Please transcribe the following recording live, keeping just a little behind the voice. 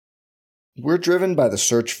We're driven by the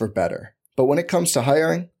search for better. But when it comes to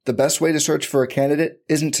hiring, the best way to search for a candidate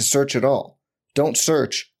isn't to search at all. Don't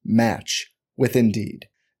search, match with Indeed.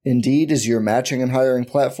 Indeed is your matching and hiring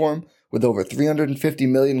platform with over 350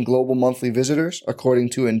 million global monthly visitors,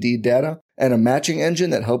 according to Indeed data, and a matching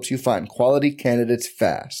engine that helps you find quality candidates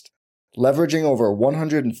fast. Leveraging over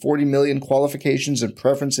 140 million qualifications and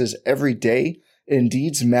preferences every day,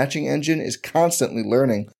 Indeed's matching engine is constantly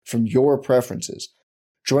learning from your preferences.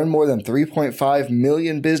 Join more than 3.5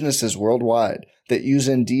 million businesses worldwide that use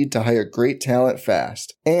Indeed to hire great talent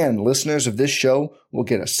fast. And listeners of this show will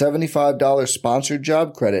get a $75 sponsored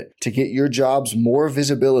job credit to get your jobs more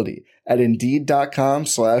visibility at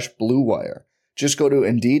Indeed.com/Blue Wire. Just go to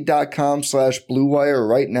Indeed.com/Blue Wire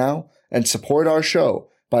right now and support our show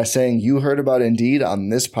by saying you heard about Indeed on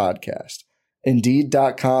this podcast.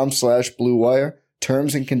 Indeed.com/Blue Wire.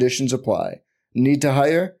 Terms and conditions apply. Need to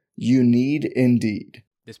hire? You need Indeed.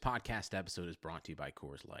 This podcast episode is brought to you by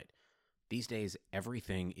Coors Light. These days,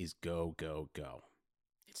 everything is go, go, go.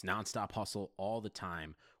 It's nonstop hustle all the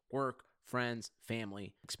time. Work, friends,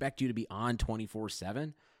 family, expect you to be on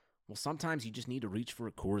 24/7. Well, sometimes you just need to reach for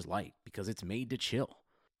a Coors Light because it's made to chill.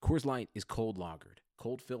 Coors Light is cold lagered,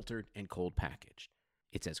 cold filtered, and cold packaged.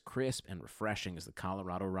 It's as crisp and refreshing as the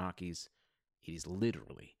Colorado Rockies. It is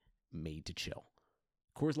literally made to chill.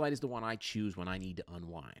 Coors Light is the one I choose when I need to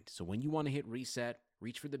unwind. So when you want to hit reset,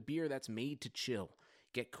 reach for the beer that's made to chill.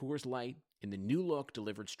 Get Coors Light in the new look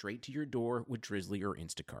delivered straight to your door with Drizzly or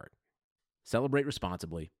Instacart. Celebrate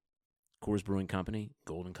responsibly. Coors Brewing Company,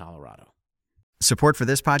 Golden, Colorado. Support for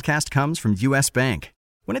this podcast comes from U.S. Bank.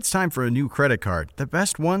 When it's time for a new credit card, the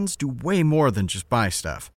best ones do way more than just buy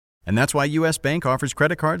stuff. And that's why U.S. Bank offers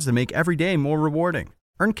credit cards that make every day more rewarding.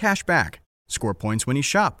 Earn cash back. Score points when you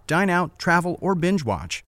shop, dine out, travel, or binge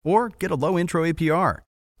watch. Or get a low intro APR.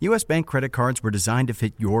 U.S. Bank credit cards were designed to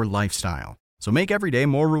fit your lifestyle. So make every day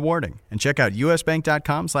more rewarding and check out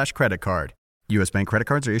usbank.com/credit card. U.S. Bank credit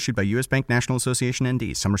cards are issued by U.S. Bank National Association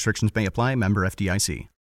ND. Some restrictions may apply. Member FDIC.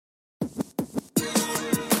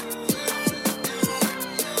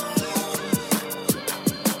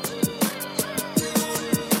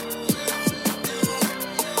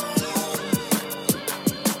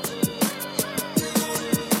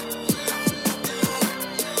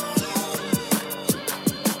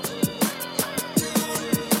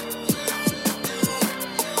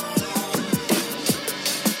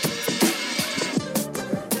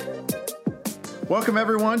 Welcome,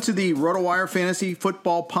 everyone, to the RotoWire Fantasy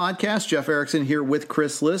Football Podcast. Jeff Erickson here with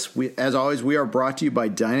Chris Liss. As always, we are brought to you by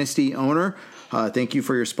Dynasty Owner. Thank you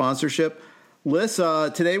for your sponsorship. Liss,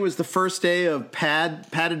 today was the first day of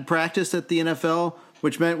padded practice at the NFL,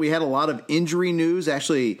 which meant we had a lot of injury news.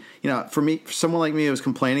 Actually, for me, for someone like me who was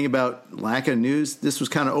complaining about lack of news, this was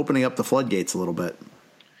kind of opening up the floodgates a little bit.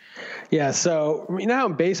 Yeah, so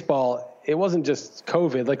in baseball, it wasn't just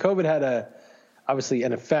COVID. Like COVID had obviously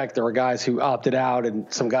an effect. There were guys who opted out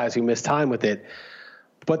and some guys who missed time with it.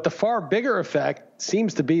 But the far bigger effect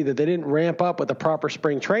seems to be that they didn't ramp up with the proper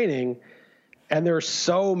spring training, and there are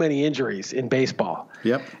so many injuries in baseball.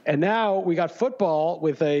 Yep. And now we got football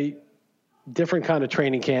with a different kind of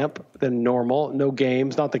training camp than normal. No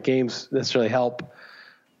games, not that games necessarily help,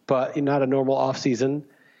 but not a normal offseason.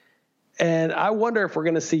 And I wonder if we're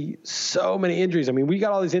going to see so many injuries. I mean, we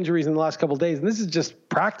got all these injuries in the last couple of days, and this is just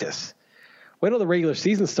practice. Wait till the regular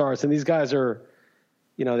season starts, and these guys are,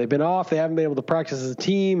 they've been off. They haven't been able to practice as a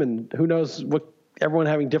team, and who knows what everyone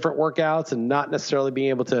having different workouts and not necessarily being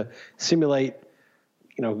able to simulate,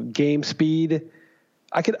 game speed.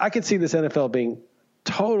 I could see this NFL being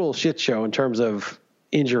total shit show in terms of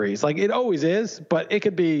injuries. Like it always is, but it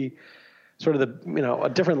could be sort of a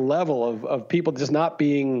different level of people just not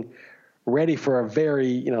being ready for a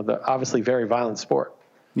very, the obviously very violent sport.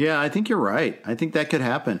 Yeah, I think you're right. I think that could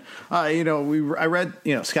happen. I read,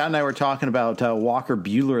 Scott and I were talking about Walker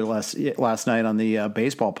Buehler last night on the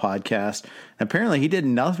baseball podcast. Apparently, he did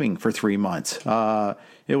nothing for 3 months.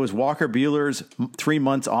 It was Walker Buehler's 3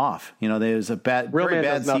 months off. There's a very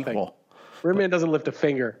bad sequel. Real man doesn't lift a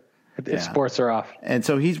finger if sports are off. And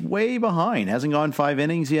so he's way behind. Hasn't gone 5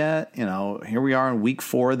 innings yet. Here we are in week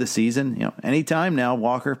 4 of the season. Anytime now,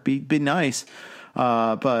 Walker, be nice.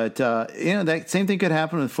 But that same thing could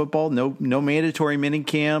happen with football. No mandatory mini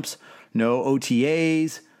camps, no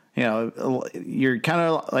OTAs. You're kind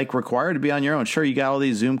of like required to be on your own. Sure, you got all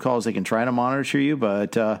these Zoom calls they can try to monitor you,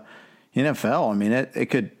 but NFL, I mean, it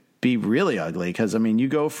could be really ugly because, you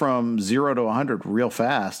go from 0 to 100 real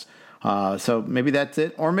fast. So maybe that's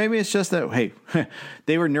it. Or maybe it's just that, hey,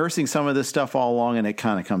 they were nursing some of this stuff all along and it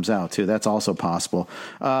kind of comes out too. That's also possible.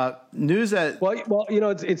 News that... Well,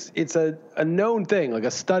 it's a known thing, like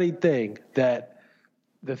a studied thing, that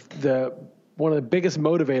the one of the biggest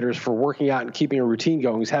motivators for working out and keeping a routine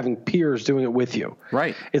going is having peers doing it with you.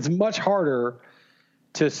 Right. It's much harder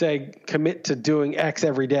to say commit to doing X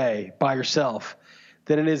every day by yourself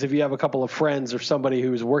than it is if you have a couple of friends or somebody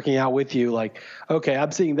who's working out with you. Like, okay,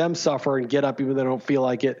 I'm seeing them suffer and get up even though they don't feel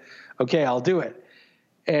like it. Okay, I'll do it.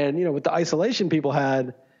 And, with the isolation people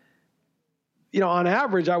had, on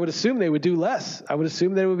average, I would assume they would do less. I would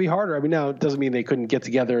assume that it would be harder. I mean, now it doesn't mean they couldn't get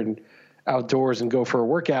together and outdoors and go for a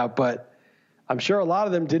workout, but I'm sure a lot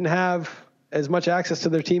of them didn't have as much access to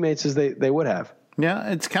their teammates as they would have. Yeah,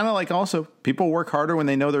 it's kind of like also people work harder when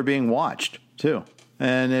they know they're being watched too.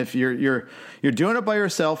 And if you're doing it by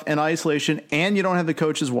yourself in isolation and you don't have the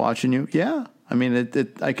coaches watching you, yeah, I mean,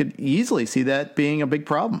 I could easily see that being a big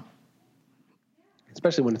problem.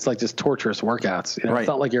 Especially when it's like just torturous workouts. Right. It's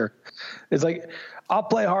not like it's like I'll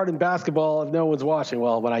play hard in basketball if no one's watching.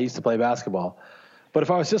 Well, when I used to play basketball, but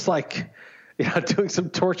if I was just like, doing some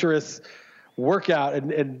torturous workout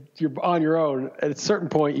and you're on your own, at a certain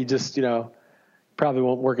point, you just, probably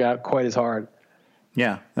won't work out quite as hard.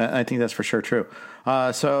 Yeah, I think that's for sure true.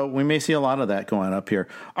 So we may see a lot of that going up here.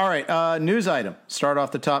 All right, news item. Start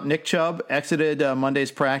off the top. Nick Chubb exited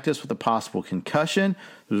Monday's practice with a possible concussion.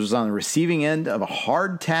 This was on the receiving end of a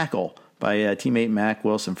hard tackle by teammate Mack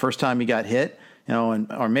Wilson. First time he got hit,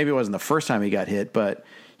 or maybe it wasn't the first time he got hit, but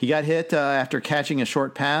he got hit after catching a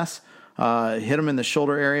short pass. Hit him in the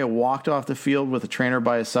shoulder area, walked off the field with a trainer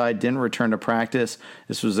by his side, didn't return to practice.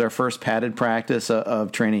 This was their first padded practice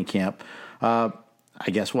of training camp. I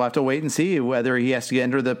guess we'll have to wait and see whether he has to get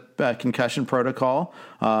into the concussion protocol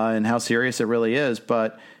and how serious it really is.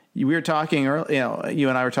 But we were talking, you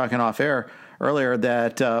and I were talking off air earlier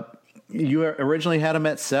that you originally had him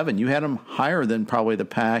at 7. You had him higher than probably the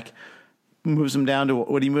pack. Moves him down to,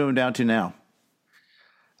 what do you move him down to now?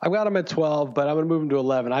 I've got him at 12, but I'm going to move him to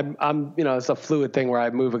 11. I'm it's a fluid thing where I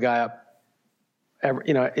move a guy up.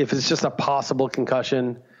 If it's just a possible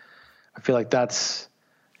concussion, I feel like that's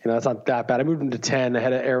not that bad. I moved him to 10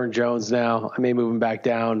 ahead of Aaron Jones now. I may move him back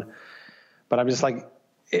down, but I'm just like,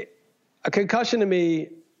 a concussion to me,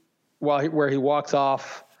 where he walks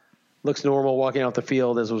off, looks normal walking out the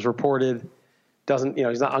field as was reported, doesn't,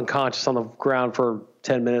 he's not unconscious on the ground for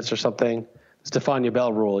 10 minutes or something. Stefania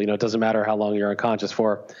Bell rule, it doesn't matter how long you're unconscious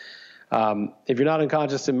for. If you're not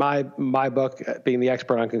unconscious, in my book, being the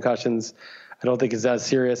expert on concussions, I don't think it's as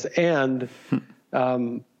serious. And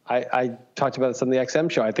I talked about this on the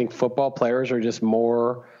XM show. I think football players are just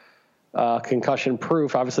more concussion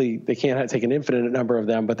proof. Obviously, they can't take an infinite number of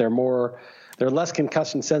them, but they're less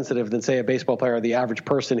concussion sensitive than, say, a baseball player or the average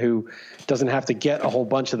person who doesn't have to get a whole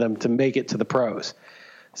bunch of them to make it to the pros.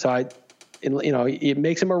 So it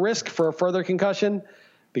makes him a risk for a further concussion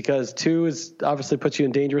because 2 is obviously puts you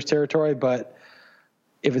in dangerous territory. But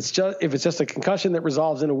if it's just a concussion that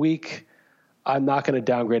resolves in a week, I'm not going to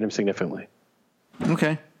downgrade him significantly.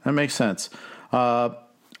 Okay, that makes sense.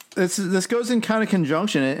 This goes in kind of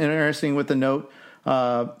conjunction, interesting with the note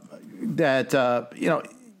that the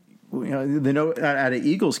note out of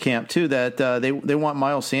Eagles camp too that they want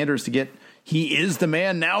Miles Sanders to get. He is the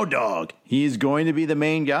man now, dog. He's going to be the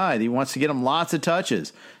main guy. He wants to get him lots of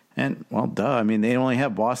touches. And, well, duh. I mean, they only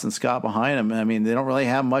have Boston Scott behind him. I mean, they don't really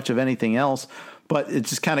have much of anything else. But it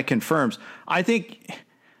just kind of confirms. I think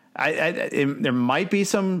there might be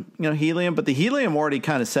some helium, but the helium already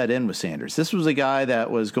kind of set in with Sanders. This was a guy that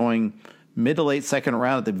was going mid to late second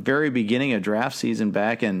round at the very beginning of draft season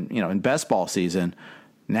back in best ball season.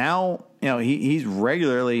 Now, he's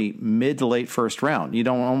regularly mid to late first round. You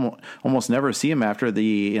don't almost never see him after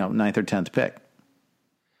the 9th or 10th pick.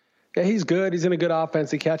 Yeah, he's good. He's in a good offense.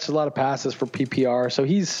 He catches a lot of passes for PPR, so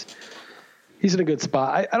he's in a good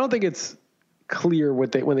spot. I don't think it's clear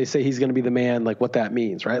when they say he's going to be the man, like what that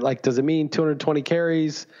means, right? Like, does it mean 220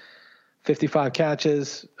 carries, 55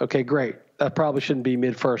 catches? Okay, great. That probably shouldn't be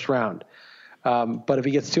mid first round. But if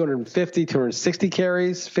he gets 250, 260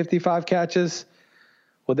 carries, 55 catches.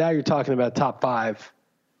 Well, now you're talking about top 5.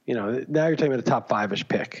 Now you're talking about a top 5-ish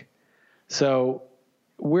pick. So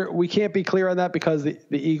we can't be clear on that because the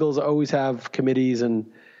Eagles always have committees and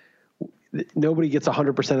nobody gets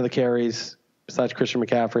 100% of the carries besides Christian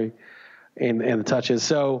McCaffrey and the touches.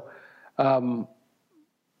 So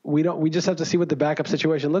we just have to see what the backup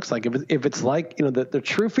situation looks like. If it's like the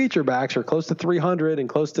true feature backs are close to 300 and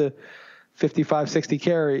close to 55, 60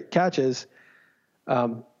 catches.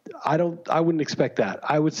 I wouldn't expect that.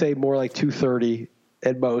 I would say more like 230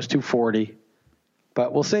 at most, 240.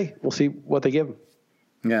 But we'll see. We'll see what they give him.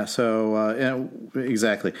 Yeah, so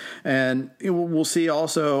exactly. And we'll see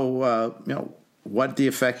also, what the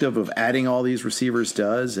effect of adding all these receivers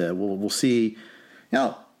does. We'll see,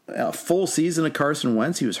 a full season of Carson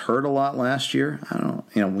Wentz. He was hurt a lot last year. I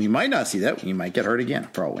don't know. We might not see that. He might get hurt again,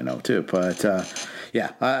 for all we know, too. But,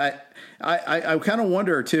 I kind of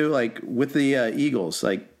wonder, too, like with the Eagles,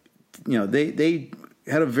 like, they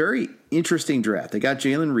had a very interesting draft. They got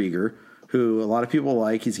Jalen Reagor, who a lot of people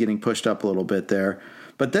like. He's getting pushed up a little bit there.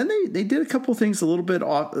 But then they did a couple things a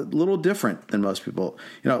little different than most people.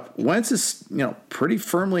 Wentz is, pretty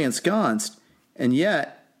firmly ensconced, and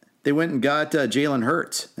yet they went and got Jalen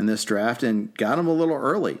Hurts in this draft and got him a little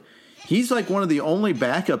early. He's like one of the only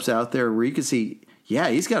backups out there where you can see,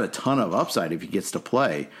 he's got a ton of upside if he gets to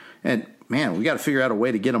play. And, man, we got to figure out a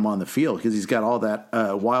way to get him on the field because he's got all that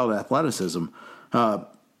wild athleticism.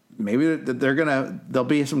 Maybe there'll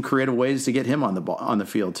be some creative ways to get him on the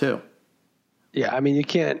field too. Yeah, I mean, you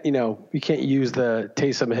can't use the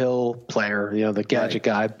Taysom Hill player, the gadget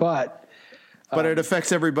guy, but it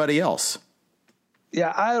affects everybody else.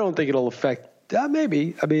 Yeah, I don't think it'll affect.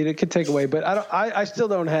 Maybe. I mean, it could take away, but I still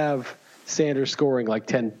don't have Sanders scoring like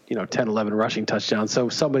 10, 11 rushing touchdowns. So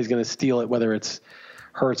somebody's going to steal it, whether it's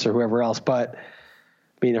Hurts or whoever else. But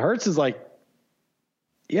I mean, Hurts is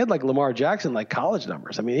he had like Lamar Jackson, like college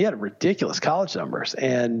numbers. I mean, he had ridiculous college numbers.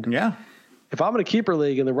 And yeah. If I'm in a keeper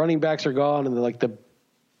league and the running backs are gone and the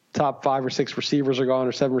top 5 or 6 receivers are gone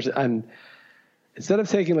or 7, and instead of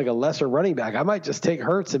taking like a lesser running back, I might just take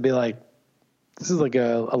Hurts and be like, this is like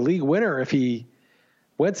a league winner if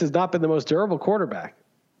Wentz has not been the most durable quarterback.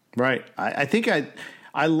 Right. I think I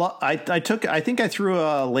threw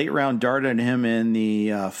a late round dart at him in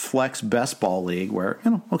the flex best ball league where,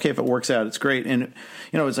 okay, if it works out, it's great. And,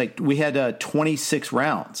 it's like we had 26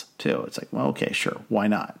 rounds too. It's like, well, okay, sure. Why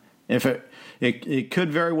not? If it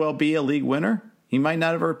could very well be a league winner. He might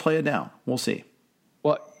not ever play it down. We'll see.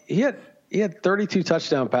 Well, he had 32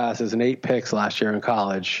 touchdown passes and 8 picks last year in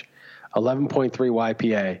college, 11.3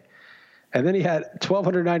 YPA. And then he had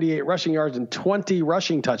 1,298 rushing yards and 20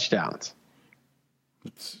 rushing touchdowns.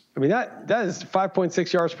 I mean, that is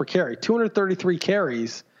 5.6 yards per carry, 233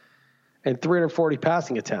 carries and 340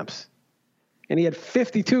 passing attempts. And he had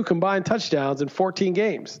 52 combined touchdowns in 14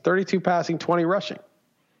 games, 32 passing, 20 rushing.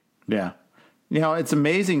 Yeah. It's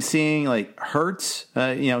amazing seeing like Hurts,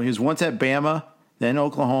 he was once at Bama, then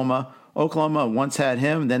Oklahoma. Oklahoma once had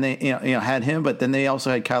him, then they had him, but then they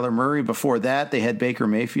also had Kyler Murray. Before that, they had Baker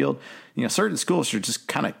Mayfield. Certain schools are just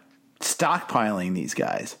kind of stockpiling these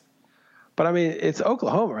guys. But I mean, it's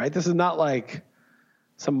Oklahoma, right? This is not like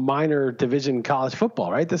some minor division college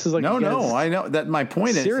football, right? This is like no, I know that my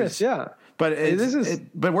point is serious, yeah. But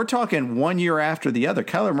but we're talking 1 year after the other.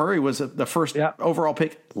 Kyler Murray was the first overall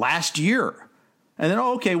pick last year. And then,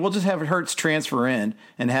 we'll just have Hurts transfer in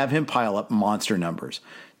and have him pile up monster numbers.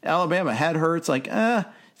 Alabama had Hurts like,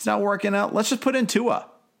 it's not working out. Let's just put in Tua.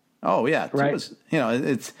 Oh, yeah. Right.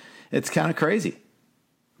 Tua's, it's kind of crazy.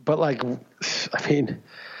 But, I mean,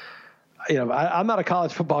 I'm not a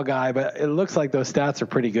college football guy, but it looks like those stats are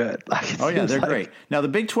pretty good. They're great. Now, the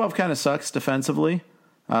Big 12 kind of sucks defensively,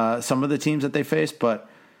 some of the teams that they face, but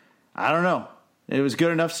I don't know. It was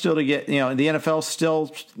good enough still to get, the NFL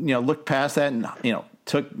still, looked past that and,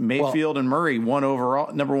 took Mayfield and Murray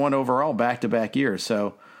number one overall back-to-back years.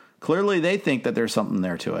 So clearly they think that there's something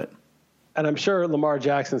there to it. And I'm sure Lamar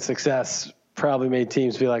Jackson's success probably made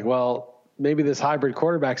teams be like, well, maybe this hybrid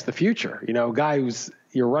quarterback's the future, a guy who's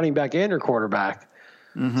your running back and your quarterback.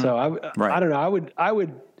 Mm-hmm. So I don't know. I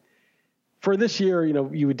would for this year,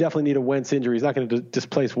 you would definitely need a Wentz injury. He's not going to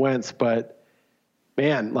displace Wentz, but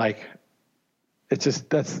man, it's just,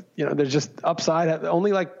 there's just upside.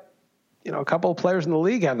 Only a couple of players in the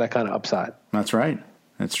league have that kind of upside. That's right.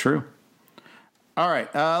 That's true. All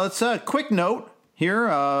right. Let's quick note here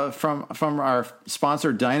from our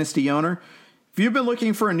sponsor, Dynasty Owner. If you've been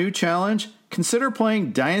looking for a new challenge, consider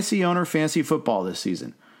playing Dynasty Owner Fantasy Football this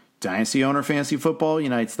season. Dynasty Owner Fantasy Football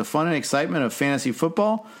unites the fun and excitement of fantasy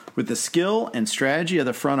football with the skill and strategy of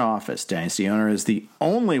the front office. Dynasty Owner is the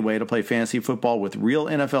only way to play fantasy football with real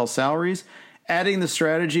NFL salaries, adding the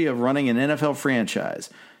strategy of running an NFL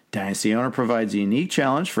franchise. Dynasty Owner provides a unique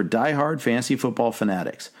challenge for die-hard fantasy football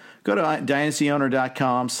fanatics. Go to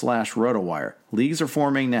dynastyowner.com/RotoWire. Leagues are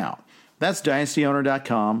forming now. That's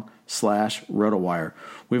dynastyowner.com/RotoWire.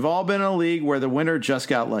 We've all been in a league where the winner just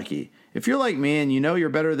got lucky. If you're like me and you're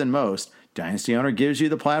better than most, Dynasty Owner gives you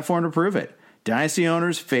the platform to prove it. Dynasty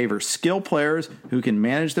Owners favor skilled players who can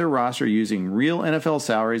manage their roster using real NFL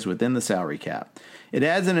salaries within the salary cap. It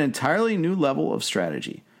adds an entirely new level of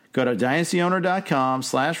strategy. Go to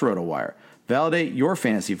dynastyowner.com/RotoWire. Validate your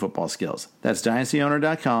fantasy football skills. That's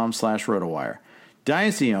dynastyowner.com/RotoWire.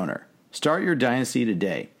 Dynasty Owner. Start your dynasty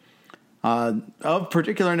today. Of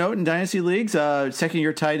particular note in dynasty leagues,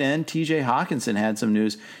 second-year tight end TJ Hawkinson had some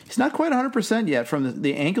news. He's not quite 100% yet from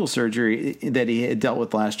the ankle surgery that he had dealt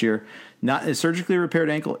with last year. Not a surgically repaired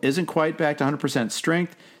ankle, isn't quite back to 100%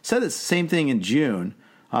 strength. Said the same thing in June.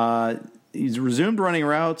 He's resumed running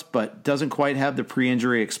routes, but doesn't quite have the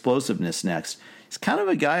pre-injury explosiveness next. He's kind of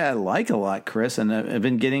a guy I like a lot, Chris, and I've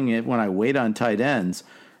been getting it when I wait on tight ends.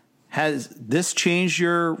 Has this changed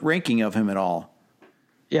your ranking of him at all?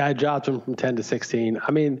 Yeah, I dropped him from 10 to 16.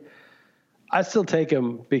 I mean, I still take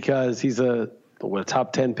him because he's a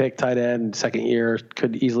top 10 pick tight end, second year,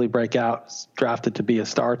 could easily break out, drafted to be a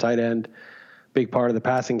star tight end, big part of the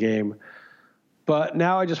passing game. But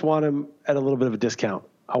now I just want him at a little bit of a discount.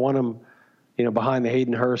 I want him, behind the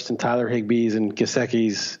Hayden Hurst and Tyler Higbees and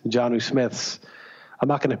Gesicki's, Jonnu Smiths. I'm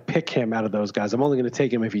not going to pick him out of those guys. I'm only going to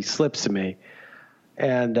take him if he slips to me.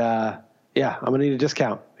 And, yeah, I'm going to need a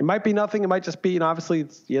discount. It might be nothing. It might just be, obviously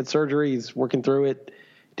he had surgery. He's working through it.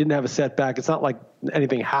 He didn't have a setback. It's not like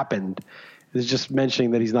anything happened. It's just mentioning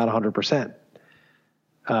that he's not 100%.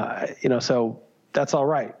 So that's all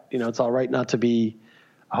right. It's all right not to be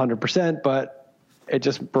 100%, but it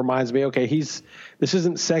just reminds me, okay, this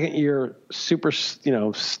isn't second year super,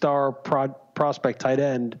 star prospect tight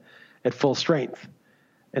end at full strength.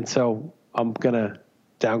 And so I'm going to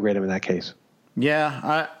downgrade him in that case.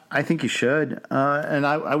 Yeah, I think you should, and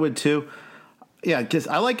I would too. Yeah, because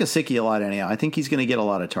I like Gesicki a lot anyhow. I think he's going to get a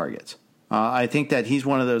lot of targets. I think that he's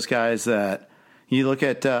one of those guys that you look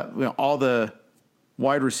at all the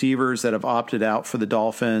wide receivers that have opted out for the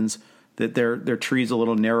Dolphins, that their tree's a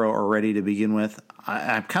little narrow already to begin with.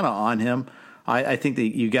 I'm kind of on him. I think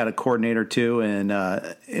that you got a coordinator too, and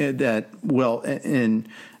that will in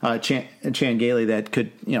Chan Gailey that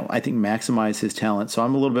could I think maximize his talent. So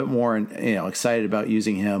I'm a little bit more excited about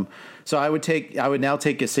using him. So I would now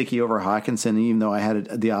take Gesicki over Hawkinson, even though I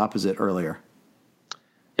had the opposite earlier.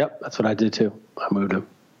 Yep, that's what I did too. I moved him.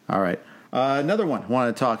 All right, another one I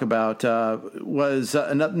want to talk about was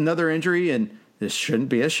another injury, and this shouldn't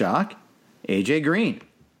be a shock. AJ Green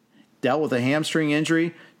dealt with a hamstring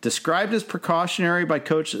injury. Described as precautionary by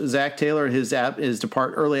Coach Zach Taylor, his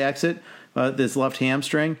early exit, this left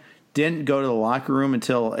hamstring. Didn't go to the locker room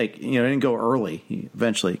until didn't go early. He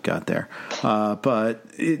eventually got there, but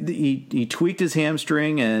he tweaked his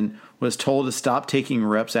hamstring and was told to stop taking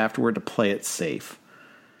reps afterward to play it safe.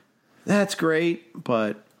 That's great,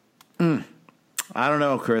 but I don't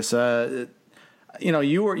know, Chris. You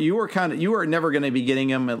were never going to be getting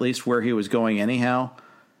him at least where he was going anyhow.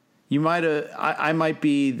 You might have. I might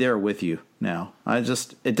be there with you now.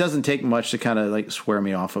 It doesn't take much to kind of swear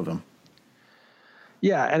me off of him.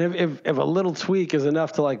 Yeah, and if a little tweak is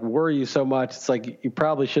enough to worry you so much, it's you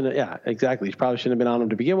probably shouldn't. Yeah, exactly. You probably shouldn't have been on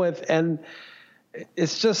him to begin with. And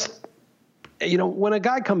it's just, when a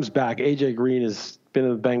guy comes back, AJ Green has been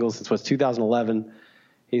in the Bengals since 2011.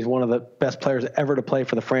 He's one of the best players ever to play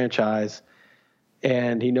for the franchise,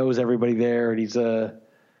 and he knows everybody there, and he's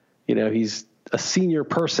a senior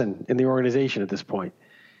person in the organization at this point.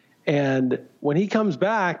 And when he comes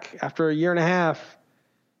back after a year and a half,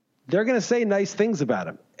 they're going to say nice things about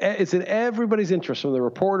him. It's in everybody's interest, from the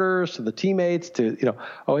reporters to the teammates to,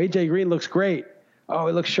 oh, AJ Green looks great. Oh,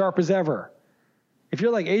 he looks sharp as ever. If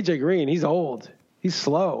you're like AJ Green, he's old. He's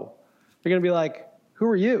slow. They're going to be like, who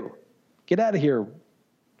are you? Get out of here,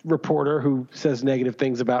 reporter who says negative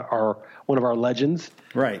things about one of our legends.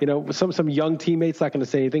 Right. Some young teammate's not going to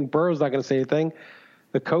say anything. Burrow's not going to say anything.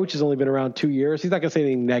 The coach has only been around 2 years. He's not going to say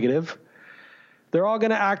anything negative. They're all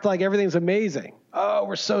going to act like everything's amazing. Oh,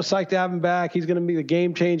 we're so psyched to have him back. He's going to be the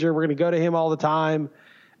game changer. We're going to go to him all the time.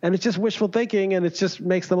 And it's just wishful thinking, and it just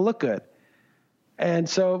makes them look good. And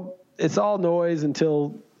so it's all noise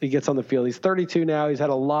until he gets on the field. He's 32 now. He's had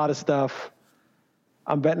a lot of stuff.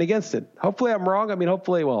 I'm betting against it. Hopefully I'm wrong. I mean,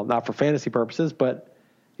 hopefully, well, not for fantasy purposes, but,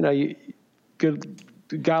 good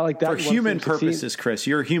guy like that. For human purposes, Chris.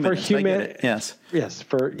 You're a human. For human. I get it. Yes. Yes.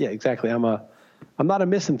 Yeah, exactly. I'm not a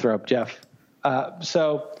misanthrope, Jeff.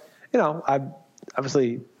 So, I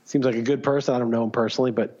obviously seems like a good person. I don't know him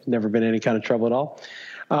personally, but never been in any kind of trouble at all.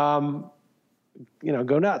 Go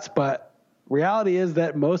nuts. But reality is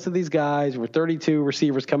that most of these guys were 32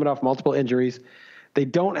 receivers coming off multiple injuries. They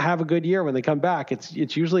don't have a good year when they come back. It's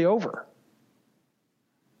usually over.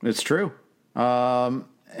 It's true.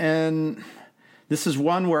 And this is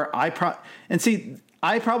one where I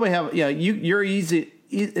probably have, you're easy.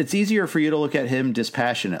 It's easier for you to look at him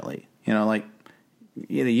dispassionately,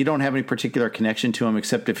 you don't have any particular connection to him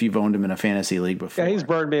except if you've owned him in a fantasy league before. Yeah, he's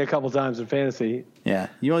burned me a couple times in fantasy. Yeah.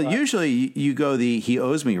 Usually you go the he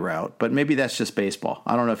owes me route, but maybe that's just baseball.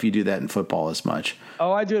 I don't know if you do that in football as much.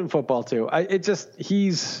 Oh, I do it in football too. I've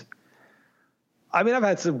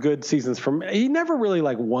had some good seasons from. He never really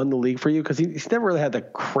won the league for you because he's never really had the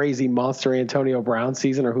crazy monster Antonio Brown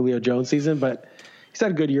season or Julio Jones season, but he's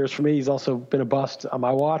had good years for me. He's also been a bust on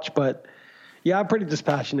my watch, but yeah, I'm pretty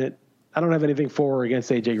dispassionate. I don't have anything for or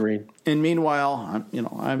against AJ Green. And meanwhile,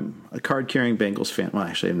 I'm a card-carrying Bengals fan. Well,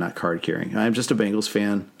 actually, I'm not card-carrying. I'm just a Bengals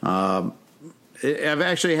fan. I've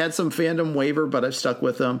actually had some fandom waver, but I've stuck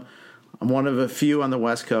with them. I'm one of a few on the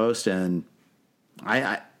West Coast, and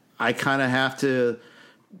I kind of have to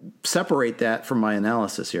separate that from my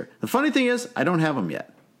analysis here. The funny thing is, I don't have them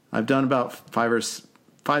yet. I've done about 5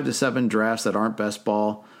 to 7 drafts that aren't best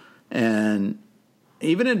ball, and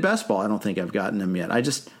even in best ball, I don't think I've gotten them yet. I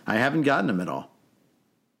haven't gotten them at all.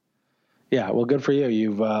 Yeah, well, good for you.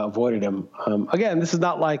 You've avoided him. Again, this is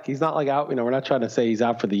not like he's not out. We're not trying to say he's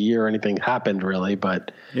out for the year or anything happened really,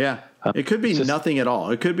 but yeah, it could be nothing at all.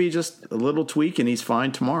 It could be just a little tweak and he's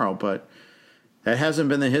fine tomorrow, but that hasn't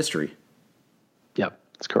been the history. Yep,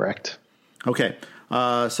 that's correct. Okay.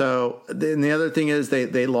 So then the other thing is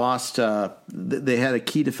they lost. They had a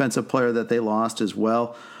key defensive player that they lost as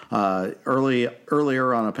well.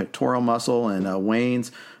 Earlier on a pectoral muscle and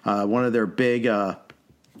Wayne's one of their big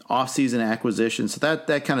off-season acquisitions. So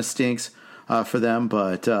that kind of stinks for them.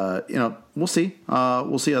 But we'll see.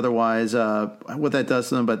 We'll see otherwise what that does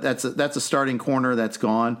to them. But that's a starting corner that's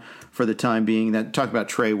gone for the time being. That talk about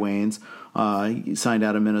Trey Waynes. He signed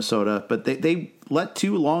out of Minnesota, but they let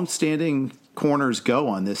 2 long-standing corners go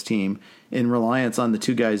on this team in reliance on the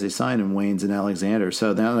 2 guys they signed in Waynes and Alexander.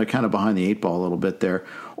 So now they're kind of behind the 8 ball a little bit there.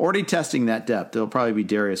 Already testing that depth. It'll probably be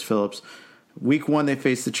Darius Phillips. Week 1, they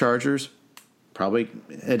face the Chargers. Probably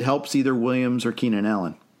it helps either Williams or Keenan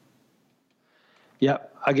Allen.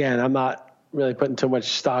 Yep. Again, I'm not really putting too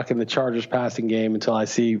much stock in the Chargers passing game until I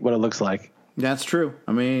see what it looks like. That's true.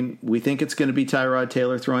 I mean, we think it's going to be Tyrod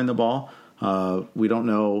Taylor throwing the ball. We don't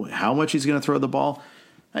know how much he's going to throw the ball.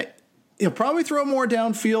 He'll probably throw more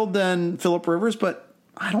downfield than Phillip Rivers, but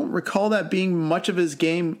I don't recall that being much of his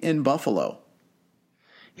game in Buffalo.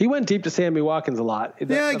 He went deep to Sammy Watkins a lot.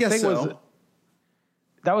 I guess so.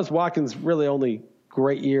 That was Watkins' really only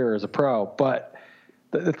great year as a pro. But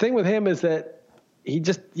the thing with him is that he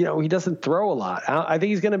just, he doesn't throw a lot. I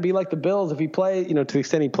think he's going to be like the Bills if he plays, to the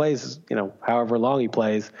extent he plays, however long he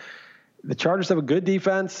plays. The Chargers have a good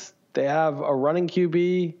defense. They have a running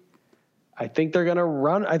QB. I think they're going to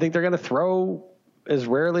run. I think they're going to throw as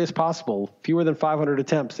rarely as possible, fewer than 500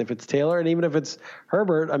 attempts. If it's Taylor and even if it's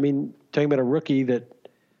Herbert, talking about a rookie that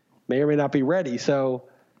may or may not be ready. So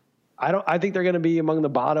I think they're going to be among the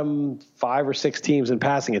bottom 5 or 6 teams in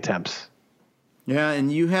passing attempts. Yeah,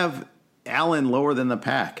 and you have Allen lower than the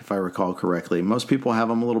pack, if I recall correctly. Most people have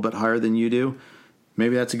him a little bit higher than you do.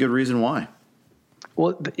 Maybe that's a good reason why.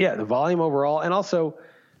 Well, yeah, the volume overall, and also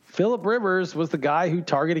Phillip Rivers was the guy who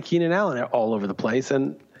targeted Keenan Allen all over the place,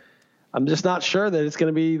 and I'm just not sure that it's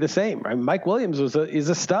going to be the same. Right? Mike Williams is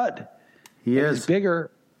a stud. He is. He's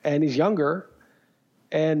bigger and he's younger,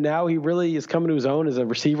 and now he really is coming to his own as a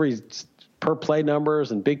receiver. He's per play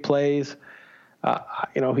numbers and big plays.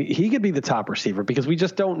 He could be the top receiver because we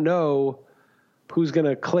just don't know who's going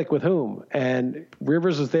to click with whom. And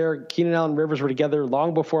Rivers was there. Keenan Allen and Rivers were together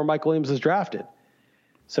long before Mike Williams was drafted.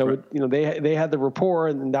 So, right. They had the rapport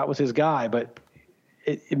and that was his guy, but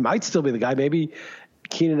it might still be the guy. Maybe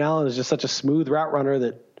Keenan Allen is just such a smooth route runner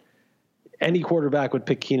that any quarterback would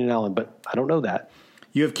pick Keenan Allen, but I don't know that.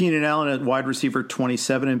 You have Keenan Allen at wide receiver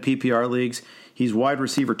 27 in PPR leagues. He's wide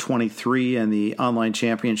receiver 23 in the online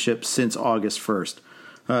championship since August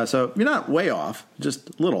 1st. So you're not way off, just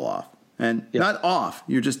a little off. And not off,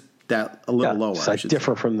 you're just that a little lower. I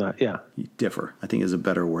differ from that, yeah. Differ, I think is a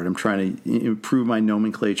better word. I'm trying to improve my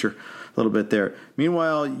nomenclature a little bit there.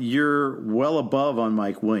 Meanwhile, you're well above on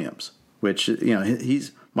Mike Williams, which,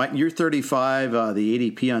 you're 35.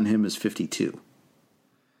 The ADP on him is 52.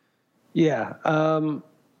 Yeah.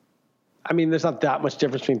 There's not that much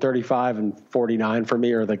difference between 35 and 49 for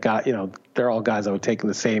me, or the guy, they're all guys I would take in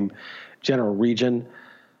the same general region.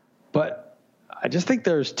 But I just think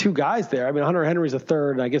there's 2 guys there. Hunter Henry's the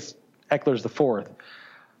 3rd, and I guess Eckler's the 4th.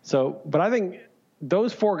 So, but I think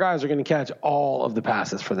those 4 guys are going to catch all of the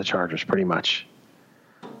passes for the Chargers pretty much.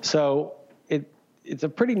 So it's a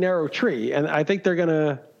pretty narrow tree, and I think they're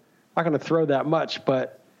not going to throw that much,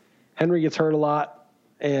 but Henry gets hurt a lot.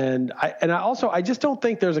 And I just don't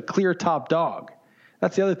think there's a clear top dog.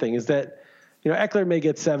 That's the other thing is that, Eckler may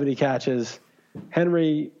get 70 catches.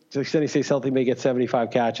 Henry to the extent he stays healthy, may get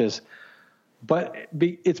 75 catches. But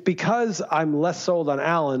it's because I'm less sold on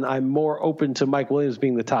Allen, I'm more open to Mike Williams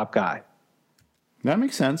being the top guy. That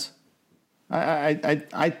makes sense. I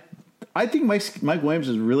think Mike Williams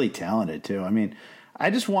is really talented too. I mean,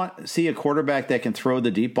 I just want to see a quarterback that can throw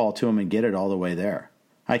the deep ball to him and get it all the way there.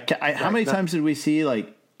 How many times did we see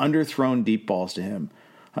like underthrown deep balls to him?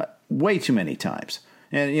 Way too many times.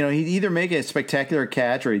 And you know, he'd either make a spectacular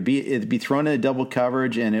catch or it'd be thrown in a double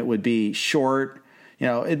coverage and it would be short. You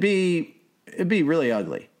know, it'd be really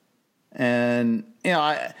ugly. And you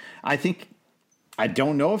know, I think I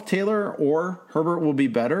don't know if Taylor or Herbert will be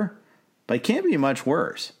better, but it can't be much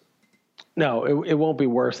worse. No, it won't be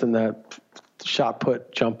worse than the shot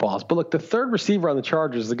put jump balls. But look, the third receiver on the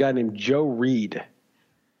Chargers is a guy named Joe Reed.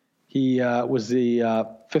 He was the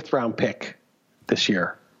fifth round pick this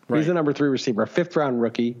year. Right. He's the number 3 receiver, a 5th round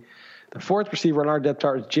rookie. The 4th receiver on our depth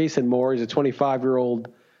chart is Jason Moore. He's a 25-year-old.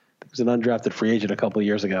 He was an undrafted free agent a couple of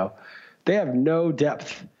years ago. They have no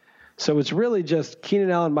depth. So it's really just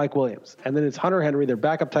Keenan Allen, Mike Williams. And then it's Hunter Henry, their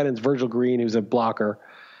backup tight end's Virgil Green, who's a blocker.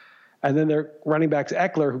 And then their running back's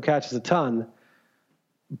Eckler, who catches a ton.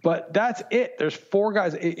 But that's it. There's 4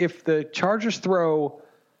 guys. If the Chargers throw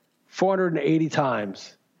 480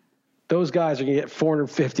 times, those guys are going to get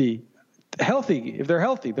 450 healthy. If they're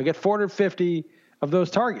healthy, they'll get 450 of those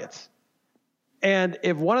targets. And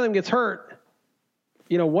if one of them gets hurt,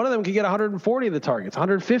 you know, one of them could get 140 of the targets,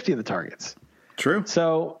 150 of the targets. True.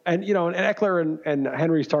 So, and you know, and Eckler and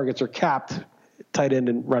Henry's targets are capped, tight end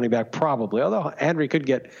and running back probably. Although Henry could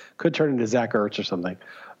turn into Zach Ertz or something.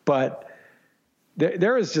 But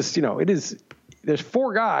there is just, you know, there's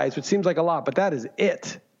 4 guys, which seems like a lot, but that is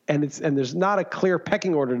it. And there's not a clear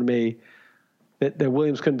pecking order to me that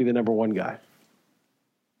Williams couldn't be the number 1 guy.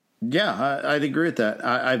 Yeah, I'd agree with that.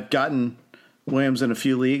 I've gotten Williams in a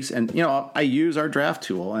few leagues, and you know, I use our draft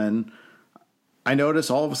tool, and I notice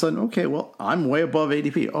all of a sudden, okay, well, I'm way above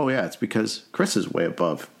ADP. Oh yeah, it's because Chris is way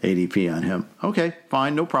above ADP on him. Okay,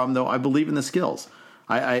 fine, no problem though. I believe in the skills.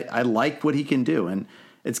 I like what he can do, and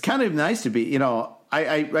it's kind of nice to be, you know,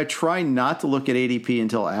 I try not to look at ADP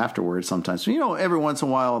until afterwards sometimes. So, you know, every once in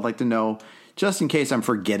a while I'd like to know, just in case I'm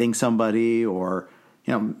forgetting somebody, or,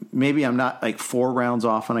 you know, maybe I'm not like 4 rounds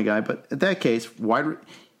off on a guy. But in that case,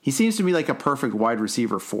 he seems to be like a perfect wide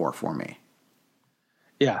receiver 4 for me.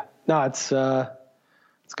 Yeah, no, it's a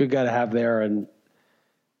good guy to have there, and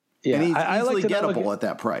yeah, and he's easily like gettable at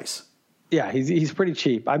that price. Yeah, he's pretty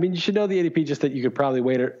cheap. I mean, you should know the ADP, just that you could probably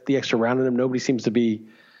wait the extra round on him. Nobody seems to be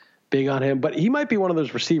big on him, but he might be one of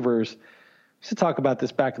those receivers. We used to talk about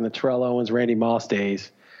this back in the Terrell Owens, Randy Moss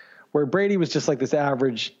days, where Brady was just like this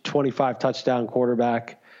average 25 touchdown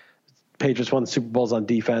quarterback. Patriots won the Super Bowls on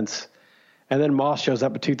defense. And then Moss shows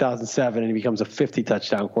up in 2007 and he becomes a 50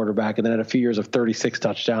 touchdown quarterback, and then had a few years of 36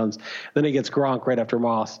 touchdowns. Then he gets Gronk right after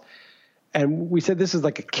Moss. And we said this is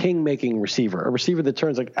like a king-making receiver, a receiver that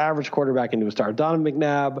turns like average quarterback into a star. Donovan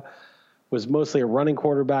McNabb was mostly a running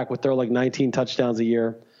quarterback, would throw like 19 touchdowns a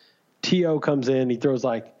year. T.O. comes in, he throws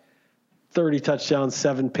like 30 touchdowns,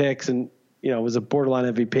 7 picks, and you know, was a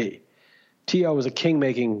borderline MVP. T.O. was a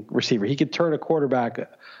king-making receiver. He could turn a quarterback,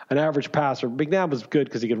 an average passer. McNabb was good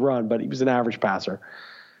because he could run, but he was an average passer,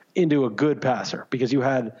 into a good passer because you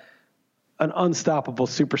had an unstoppable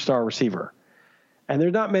superstar receiver. And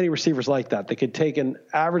there's not many receivers like that. They could take an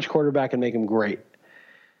average quarterback and make him great.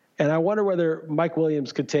 And I wonder whether Mike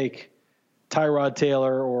Williams could take Tyrod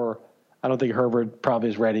Taylor, or I don't think Herbert probably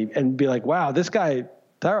is ready, and be like, wow, this guy,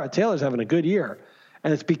 Tyrod Taylor's having a good year.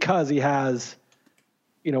 And it's because he has,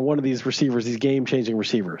 you know, one of these receivers, these game-changing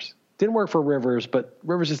receivers. Didn't work for Rivers, but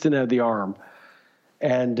Rivers just didn't have the arm.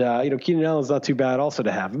 And, you know, Keenan Allen's not too bad also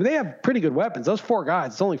to have. I mean, they have pretty good weapons. Those 4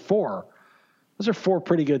 guys, it's only 4. Those are 4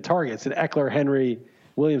 pretty good targets, in Eckler, Henry,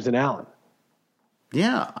 Williams, and Allen.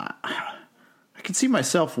 Yeah, I can see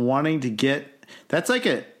myself wanting to get – that's like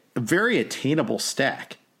a very attainable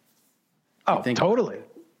stack. Oh, totally.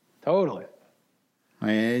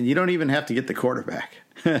 And you don't even have to get the quarterback.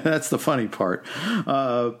 That's the funny part.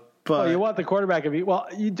 But well, you want the quarterback to be – well,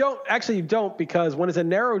 you don't, because when it's a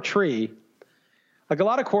narrow tree, like a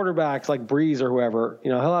lot of quarterbacks like Breeze or whoever, you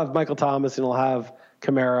know, he'll have Michael Thomas and he'll have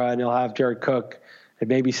Kamara and he'll have Jared Cook and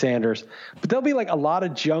maybe Sanders. But there'll be like a lot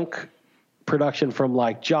of junk production from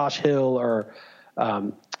like Josh Hill or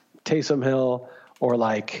Taysom Hill, or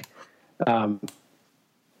like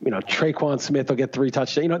you know, Traquan Smith will get 3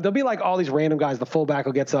 touchdowns. You know, there'll be like all these random guys. The fullback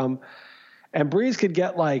will get some. And Breeze could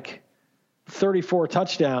get like 34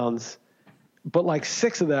 touchdowns, but like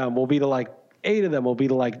 6 of them will be to like 8 of them will be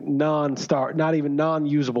to like non-star, not even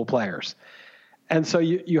non-usable players. And so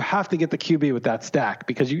you have to get the QB with that stack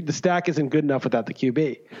because the stack isn't good enough without the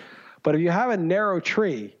QB. But if you have a narrow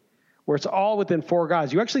tree where it's all within 4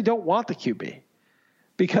 guys, you actually don't want the QB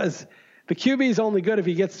because the QB is only good if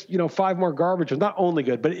he gets, 5 more garbage. Not only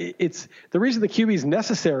good, but it's the reason the QB is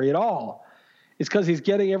necessary at all is because he's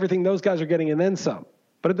getting everything those guys are getting and then some.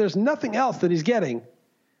 But if there's nothing else that he's getting,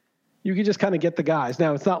 you can just kind of get the guys.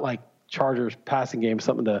 Now, it's not like Chargers passing game,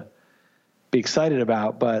 something to be excited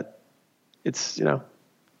about, but it's,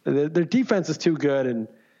 their defense is too good and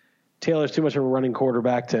Taylor's too much of a running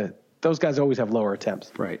quarterback those guys always have lower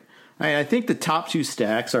attempts. Right. I think the top 2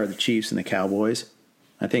 stacks are the Chiefs and the Cowboys.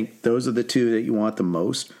 I think those are the 2 that you want the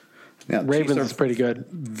most. Now, Ravens is pretty good.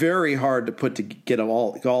 Very hard to get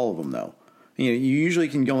all of them, though. You usually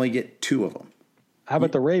can only get 2 of them. How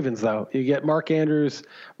about the Ravens, though? You get Mark Andrews,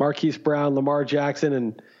 Marquise Brown, Lamar Jackson,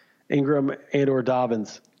 and Ingram and/or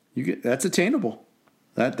Dobbins. That's attainable.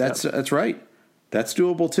 That's right. That's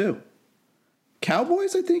doable, too.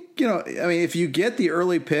 Cowboys, I think, if you get the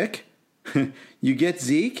early pick, you get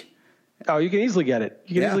Zeke. Oh, you can easily get it.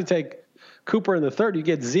 You can easily take Cooper in the 3rd. You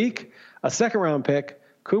get Zeke, a 2nd-round pick,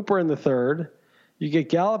 Cooper in the 3rd. You get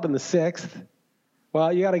Gallup in the 6th.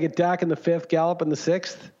 Well, you got to get Dak in the 5th, Gallup in the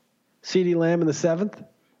 6th, CeeDee Lamb in the 7th.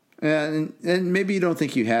 And maybe you don't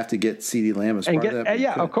think you have to get CeeDee Lamb as part of that.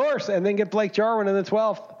 Yeah, of course. And then get Blake Jarwin in the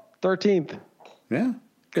 12th, 13th. Yeah,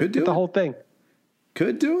 could do it. The whole thing.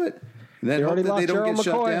 Could do it. And then hope that they don't get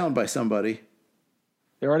shut down by somebody.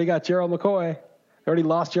 They already got Gerald McCoy. They already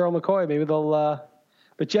lost Gerald McCoy. Maybe they'll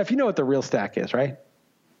but Jeff, you know what the real stack is, right?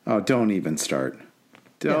 Oh, don't even start.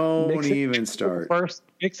 Don't even start.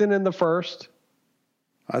 Mixon in the 1st.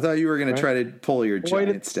 I thought you were going to try to pull your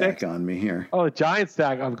giant stack on me here. Oh, the giant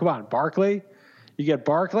stack. Oh, come on. Barkley. You get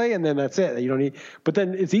Barkley, and then that's it. You don't need – but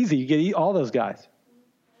then it's easy. You get all those guys.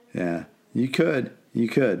 Yeah, you could.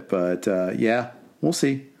 But, we'll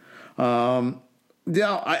see.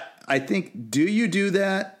 I think, do you do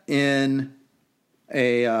that in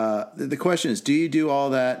the question is, do you do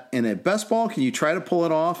all that in a best ball? Can you try to pull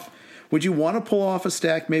it off? Would you want to pull off a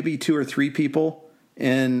stack, maybe 2 or 3 people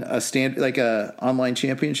in like a online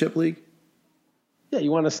championship league? Yeah,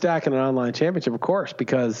 you want to stack in an online championship, of course,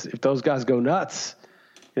 because if those guys go nuts,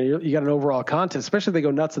 you got an overall contest, especially if they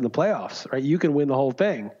go nuts in the playoffs, right? You can win the whole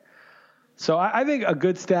thing. So I think a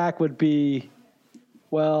good stack would be,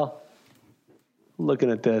 well, looking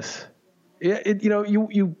at this,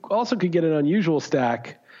 you also could get an unusual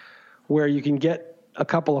stack where you can get a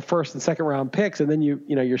couple of 1st and 2nd round picks, and then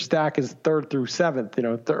your stack is 3rd through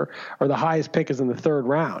 7th, or the highest pick is in the 3rd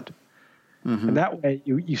round, and that way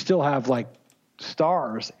you still have like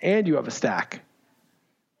stars and you have a stack.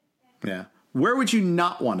 Yeah, where would you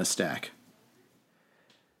not want to stack?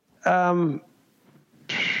 I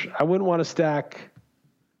wouldn't want to stack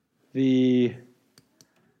the.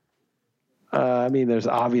 There's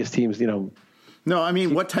obvious teams, No, I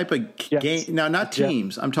mean, what type of game? No, not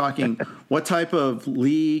teams. I'm talking what type of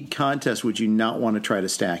league contest would you not want to try to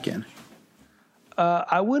stack in?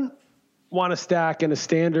 I wouldn't want to stack in a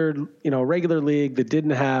standard, regular league that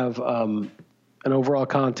didn't have an overall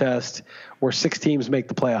contest where 6 teams make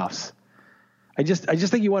the playoffs. I just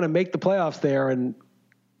think you want to make the playoffs there and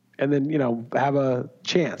then, have a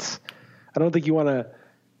chance. I don't think you want to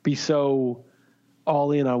be so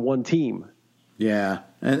all in on one team. Yeah.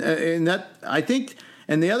 And that, I think,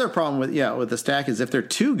 and the other problem with the stack is if they're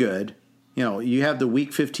too good, you have the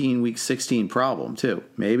week 15, week 16 problem too.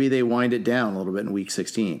 Maybe they wind it down a little bit in week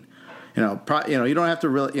 16. You don't have to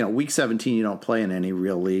really, week 17, you don't play in any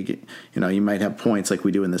real league. You might have points like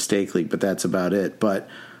we do in the stake league, but that's about it. But,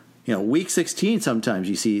 week 16, sometimes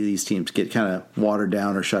you see these teams get kind of watered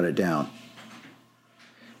down or shut it down.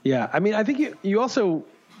 Yeah. I mean, I think you also,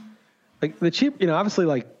 like the cheap, obviously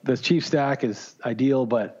like the Chief stack is ideal,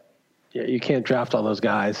 but you can't draft all those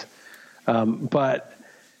guys. But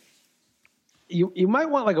you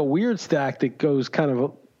might want like a weird stack that goes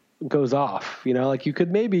off, like you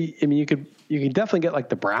could you can definitely get like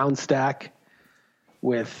the Brown stack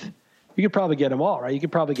you could probably get them all, right? You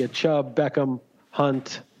could probably get Chubb, Beckham,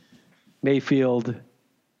 Hunt, Mayfield,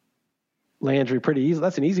 Landry pretty easy.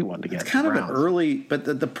 That's an easy one to get. It's kind of an early,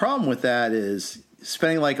 but the problem with that is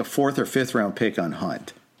spending like a 4th or 5th round pick on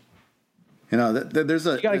Hunt. There's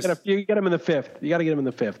a you get him in the 5th. You got to get him in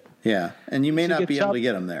the 5th. Yeah, and you may not be able to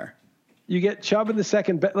get him there. You get Chubb in the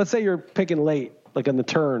 2nd. Let's say you're picking late, like on the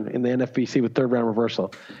turn in the NFBC with 3rd round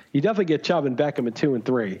reversal. You definitely get Chubb and Beckham at 2 and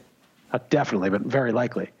 3. Not definitely, but very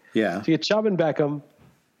likely. Yeah. So you get Chubb and Beckham.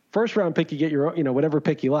 1st round pick, you get your whatever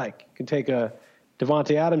pick you like. You can take a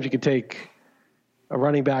Devontae Adams. You could take a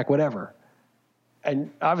running back, whatever.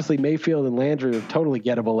 And obviously Mayfield and Landry are totally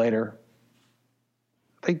gettable later.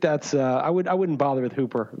 I think that's I wouldn't bother with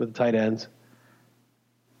Hooper with the tight ends.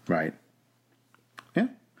 Right. Yeah.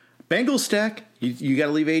 Bengals stack. You got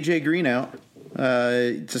to leave AJ Green out.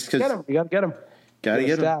 Just because you got to get him. Got to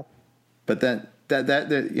get him. But then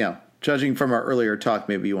that judging from our earlier talk,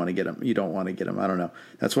 maybe you want to get him. You don't want to get him. I don't know.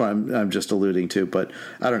 That's what I'm just alluding to. But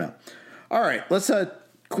I don't know. All right. Let's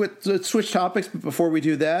switch topics. But before we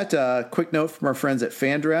do that, quick note from our friends at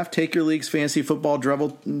FanDraft: take your league's fantasy football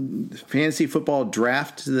draft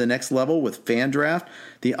to the next level with FanDraft,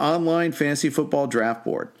 the online fantasy football draft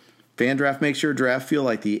board. FanDraft makes your draft feel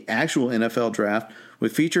like the actual NFL draft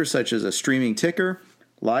with features such as a streaming ticker,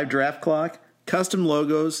 live draft clock, custom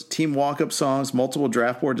logos, team walk-up songs, multiple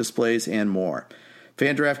draft board displays, and more.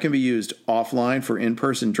 FanDraft can be used offline for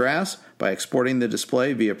in-person drafts by exporting the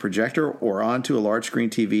display via projector or onto a large screen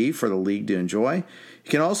TV for the league to enjoy. It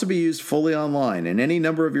can also be used fully online, and any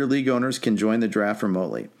number of your league owners can join the draft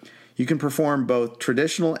remotely. You can perform both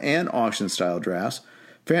traditional and auction-style drafts.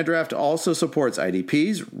 FanDraft also supports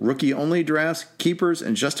IDPs, rookie-only drafts, keepers,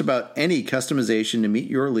 and just about any customization to meet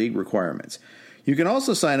your league requirements. You can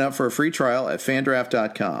also sign up for a free trial at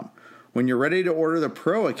FanDraft.com. When you're ready to order the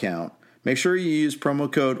Pro account, make sure you use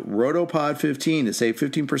promo code ROTOPOD15 to save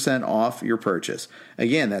 15% off your purchase.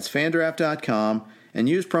 Again, that's FanDraft.com, and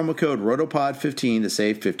use promo code ROTOPOD15 to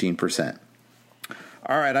save 15%.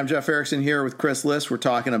 All right, I'm Jeff Erickson here with Chris Liss. We're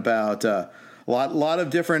talking about a lot of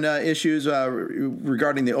different issues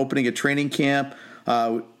regarding the opening of training camp.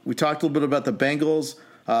 We talked a little bit about the Bengals.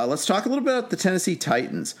 Let's talk a little bit about the Tennessee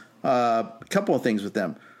Titans. A couple of things with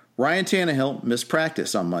them. Ryan Tannehill missed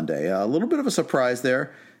practice on Monday. A little bit of a surprise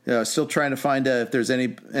there. Still trying to find if there's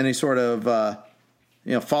any sort of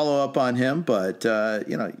follow up on him, but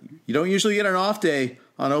you don't usually get an off day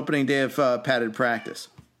on opening day of padded practice.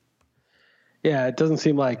 Yeah, it doesn't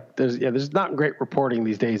seem like there's not great reporting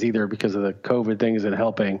these days either because of the COVID thing isn't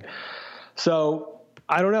helping. So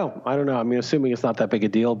I don't know. I mean, assuming it's not that big a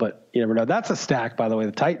deal, but you never know. That's a stack, by the way.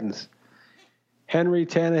 The Titans: Henry,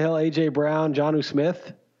 Tannehill, AJ Brown, Jonnu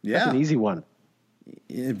Smith. Yeah, that's an easy one.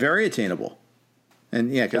 Very attainable.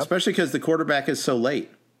 And especially because the quarterback is so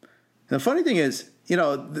late. And the funny thing is,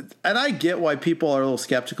 and I get why people are a little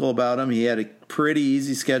skeptical about him. He had a pretty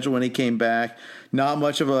easy schedule when he came back. Not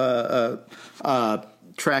much of a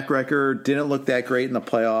track record. Didn't look that great in the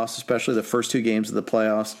playoffs, especially the first two games of the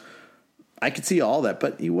playoffs. I could see all that,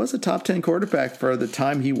 but he was a top 10 quarterback for the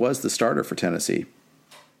time he was the starter for Tennessee.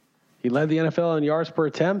 He led the NFL in yards per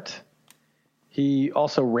attempt. He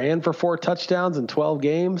also ran for 4 touchdowns in 12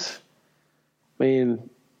 games. I mean,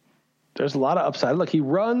 there's a lot of upside. Look, he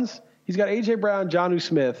runs. He's got A.J. Brown, Jonnu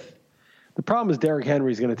Smith. The problem is Derrick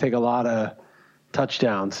Henry is going to take a lot of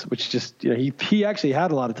touchdowns, which just, he actually had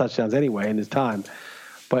a lot of touchdowns anyway in his time.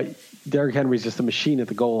 But Derrick Henry's just a machine at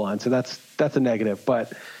the goal line, so that's a negative.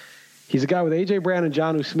 But he's a guy with A.J. Brown and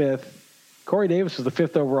Jonnu Smith. Corey Davis was the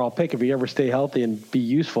 5th overall pick if he ever stay healthy and be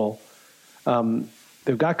useful.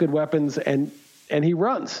 They've got good weapons, and he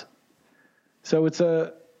runs. So it's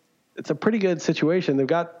a pretty good situation. They've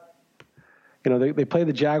got, they play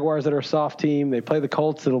the Jaguars that are a soft team. They play the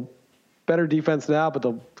Colts that'll better defense now, but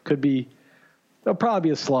they'll probably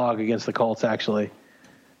be a slog against the Colts actually.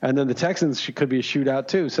 And then the Texans could be a shootout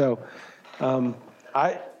too. So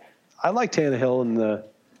I like Tannehill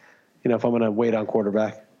in if I'm going to wait on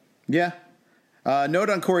quarterback. Yeah. Note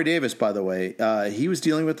on Corey Davis, by the way, he was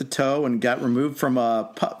dealing with the toe and got removed from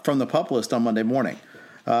the PUP list on Monday morning.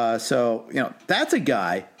 So that's a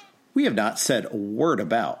guy we have not said a word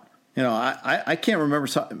about. I can't remember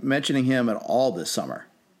mentioning him at all this summer.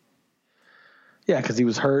 Yeah, because he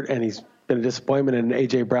was hurt and he's been a disappointment, and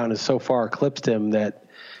A.J. Brown has so far eclipsed him that,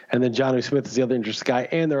 and then Jonnu Smith is the other interesting guy,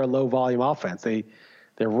 and they're a low volume offense.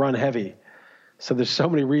 They're run heavy. So there's so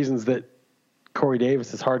many reasons that Corey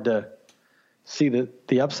Davis is hard to see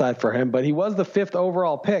the upside for him, but he was the 5th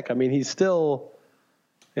overall pick. I mean, he's still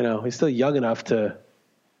young enough to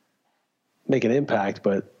make an impact,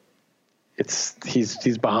 but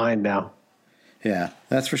he's behind now. Yeah,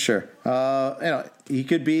 that's for sure. He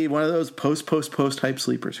could be one of those post type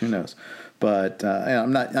sleepers. Who knows? But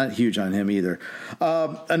I'm not huge on him either.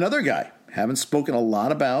 Another guy haven't spoken a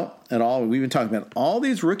lot about at all. We've been talking about all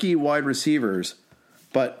these rookie wide receivers,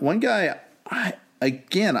 but one guy,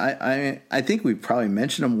 I think we probably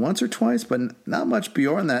mentioned him once or twice, but not much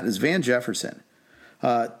beyond that, is Van Jefferson.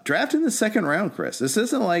 Drafted in the 2nd round, Chris. This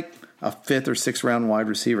isn't like a 5th or 6th round wide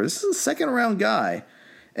receiver. This is a 2nd round guy.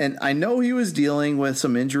 And I know he was dealing with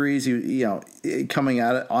some injuries, coming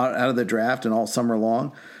out of the draft and all summer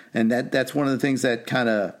long. And that's one of the things that kind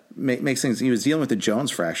of makes things. He was dealing with the Jones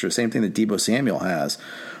fracture, same thing that Deebo Samuel has.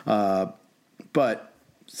 But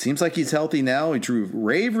seems like he's healthy now. He drew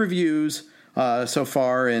rave reviews so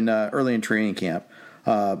far in early in training camp.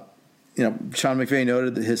 Sean McVay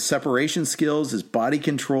noted that his separation skills, his body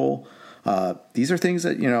control, these are things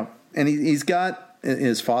that, and he's got,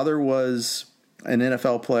 his father was an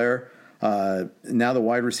NFL player, now the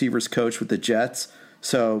wide receivers coach with the Jets.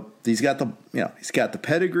 So he's got the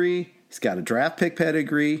pedigree, he's got a draft pick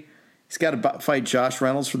pedigree, he's got to fight Josh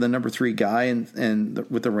Reynolds for the number 3 guy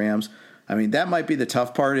with the Rams. I mean, that might be the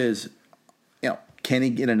tough part is, can he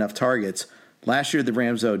get enough targets? Last year, the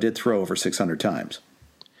Rams, though, did throw over 600 times.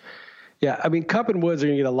 Yeah, I mean, Kupp and Woods are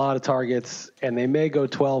going to get a lot of targets, and they may go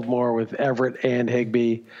 12 more with Everett and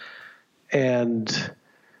Higbee, and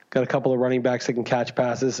got a couple of running backs that can catch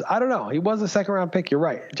passes. I don't know. He was a second-round pick. You're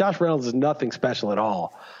right. Josh Reynolds is nothing special at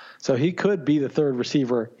all. So he could be the third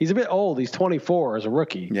receiver. He's a bit old. He's 24 as a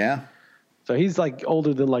rookie. Yeah. So he's like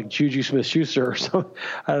older than like Juju Smith-Schuster or something.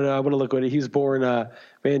 I don't know. I'm going to look at it. He was born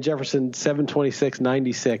Van Jefferson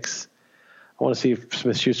 7/26/96. I want to see if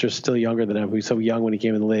Smith-Schuster is still younger than him. He was so young when he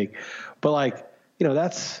came in the league. But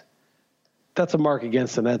that's a mark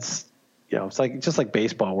against him. That's, it's like just like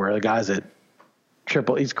baseball where the guy's at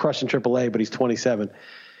he's crushing AAA, but he's 27.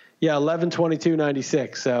 Yeah,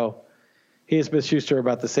 11/22/96. So he and Smith-Schuster are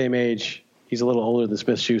about the same age. He's a little older than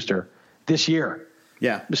Smith-Schuster this year.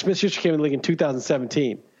 Yeah. Smith-Schuster came in the league in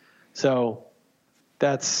 2017. So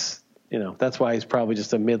that's why he's probably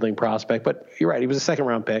just a middling prospect. But you're right. He was a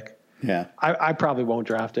second-round pick. Yeah. I probably won't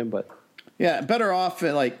draft him, but. Yeah, better off,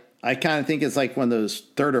 I kind of think it's like one of those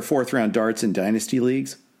third or fourth round darts in dynasty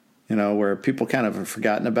leagues, where people kind of have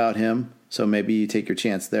forgotten about him. So maybe you take your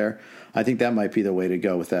chance there. I think that might be the way to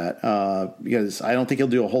go with that, because I don't think he'll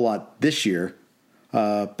do a whole lot this year.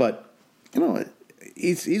 But,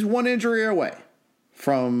 he's one injury away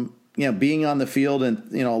from, being on the field in,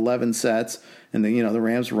 11 sets. And the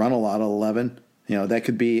Rams run a lot of 11. That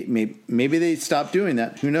could be maybe they stop doing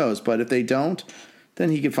that. Who knows? But if they don't, then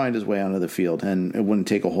he could find his way onto the field, and it wouldn't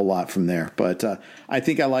take a whole lot from there. But I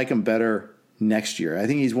think I like him better next year. I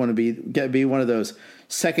think he's going to be one of those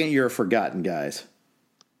second-year forgotten guys.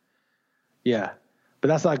 Yeah, but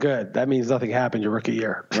that's not good. That means nothing happened your rookie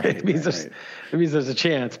year. Right, it means there's a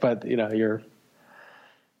chance, but you're.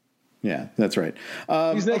 Yeah, that's right.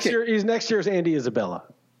 He's next year's Andy Isabella.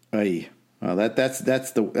 Aye. Well,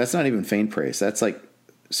 that's not even faint praise. That's like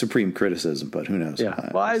supreme criticism, but who knows? Yeah.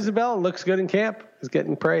 Well, Isabella looks good in camp. He's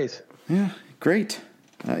getting praise. Yeah, great.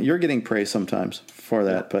 You're getting praise sometimes for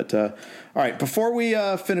that. Yeah. But all right, before we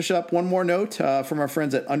finish up, one more note from our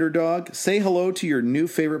friends at Underdog. Say hello to your new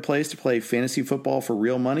favorite place to play fantasy football for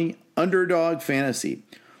real money, Underdog Fantasy.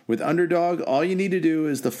 With Underdog, all you need to do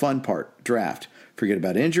is the fun part, draft. Forget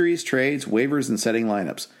about injuries, trades, waivers, and setting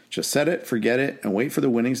lineups. Just set it, forget it, and wait for the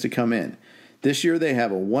winnings to come in. This year they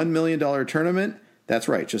have a $1 million tournament. That's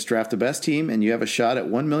right, just draft the best team and you have a shot at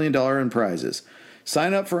 $1 million in prizes.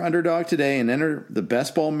 Sign up for Underdog today and enter the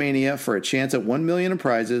Best Ball Mania for a chance at $1 million in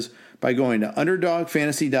prizes by going to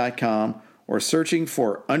UnderdogFantasy.com or searching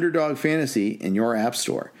for Underdog Fantasy in your app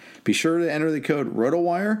store. Be sure to enter the code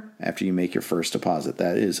ROTOWIRE after you make your first deposit.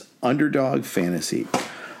 That is Underdog Fantasy.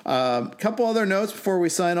 A couple other notes before we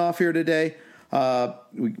sign off here today.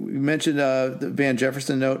 We mentioned the Van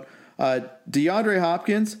Jefferson note. DeAndre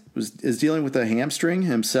Hopkins is dealing with a hamstring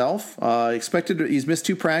himself. He's missed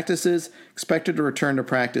 2 practices. Expected to return to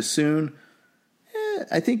practice soon.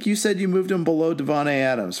 I think you said you moved him below Devontae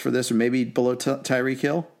Adams for this, or maybe below Tyreek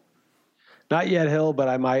Hill. Not yet Hill, but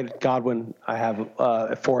I might. Godwin, I have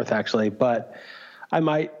a 4th actually, but I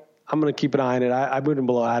might. I'm going to keep an eye on it. I moved him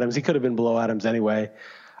below Adams. He could have been below Adams anyway.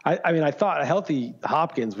 I mean, I thought a healthy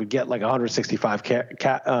Hopkins would get like 165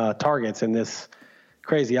 targets in this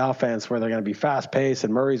crazy offense where they're going to be fast paced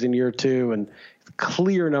and Murray's in year 2 and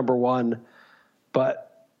clear number 1.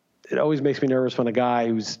 But it always makes me nervous when a guy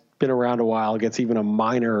who's been around a while gets even a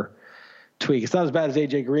minor tweak. It's not as bad as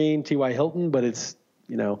AJ Green, T.Y. Hilton, but it's,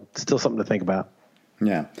 still something to think about.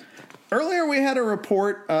 Yeah. Earlier we had a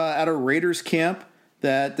report at a Raiders camp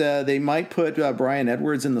that they might put Bryan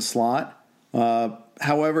Edwards in the slot.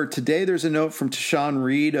 However, today there's a note from Tashawn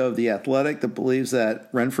Reed of The Athletic that believes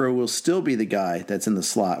that Renfrow will still be the guy that's in the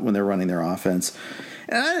slot when they're running their offense.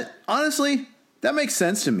 And honestly, that makes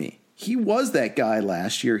sense to me. He was that guy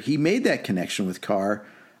last year. He made that connection with Carr.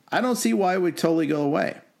 I don't see why it would totally go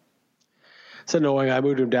away. It's annoying. I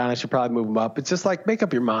moved him down. I should probably move him up. It's just like, make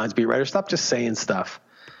up your minds, beat writer. Stop just saying stuff.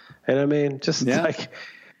 And I mean,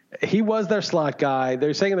 he was their slot guy.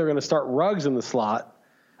 They're saying they're going to start Ruggs in the slot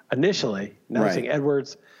initially. Now they're saying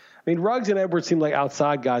Edwards. I mean, Ruggs and Edwards seem like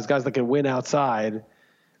outside guys that can win outside.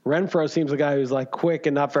 Renfrow seems a guy who's like quick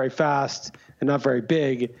and not very fast and not very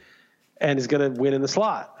big. and is going to win in the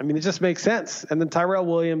slot. I mean, it just makes sense. And then Tyrell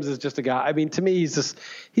Williams is just a guy. I mean, to me, he's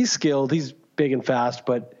skilled. He's big and fast,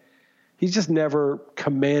 but he's just never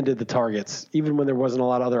commanded the targets, even when there wasn't a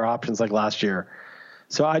lot of other options like last year.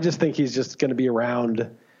 So I just think he's just going to be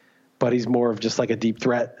around, but he's more of just like a deep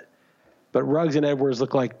threat. But Ruggs and Edwards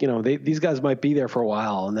look like, these guys might be there for a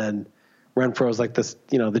while. And then Renfrow is like this,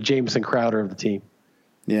 the Jameson Crowder of the team.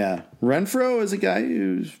 Yeah. Renfrow is a guy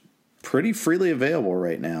who's pretty freely available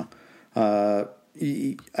right now.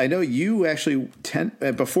 I know you actually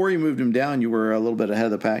before you moved him down, you were a little bit ahead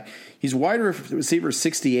of the pack. He's wide receiver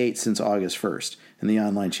 68 since August 1st in the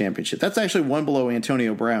online championship. That's actually one below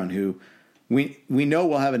Antonio Brown, who we know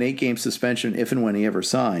will have an 8-game suspension if and when he ever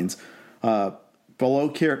signs. Below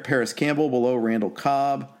Paris Campbell, below Randall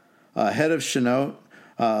Cobb, ahead of Shenault,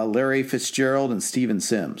 Larry Fitzgerald, and Steven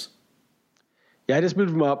Sims. Yeah, I just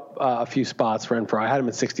moved him up a few spots for Renfrow. I had him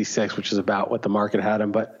at 66, which is about what the market had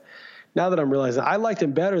him, but now that I'm realizing I liked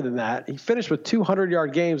him better than that. He finished with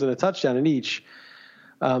 200-yard games and a touchdown in each.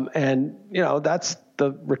 And that's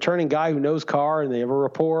the returning guy who knows Carr and they have a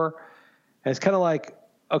rapport. And it's kind of like,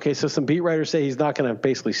 okay, so some beat writers say he's not going to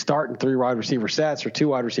basically start in 3 wide receiver sets or 2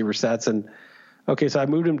 wide receiver sets. And, okay, so I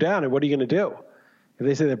moved him down, and what are you going to do? If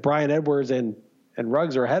they say that Bryan Edwards and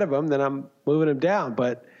Ruggs are ahead of him, then I'm moving him down.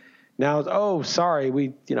 But now it's,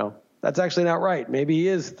 sorry, that's actually not right. Maybe he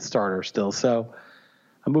is the starter still. So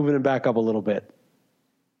I'm moving him back up a little bit.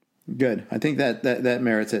 Good. I think that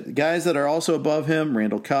merits it. Guys that are also above him,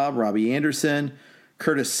 Randall Cobb, Robbie Anderson,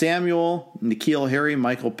 Curtis Samuel, N'Keal Harry,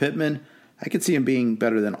 Michael Pittman. I could see him being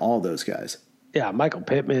better than all those guys. Yeah, Michael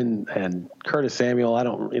Pittman and Curtis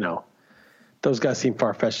Samuel, those guys seem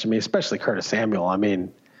far-fetched to me, especially Curtis Samuel. I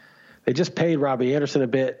mean, they just paid Robbie Anderson a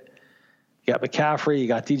bit. You got McCaffrey, you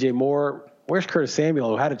got DJ Moore. Where's Curtis Samuel,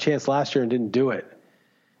 who had a chance last year and didn't do it?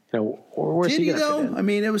 Where's he going to fit in? I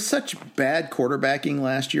mean, it was such bad quarterbacking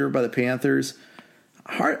last year by the Panthers.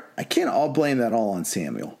 I can't all blame that all on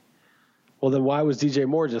Samuel. Well, then why was DJ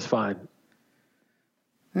Moore just fine?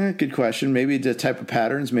 Good question. Maybe the type of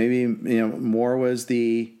patterns. Maybe Moore was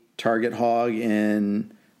the target hog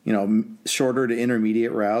in shorter to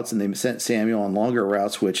intermediate routes, and they sent Samuel on longer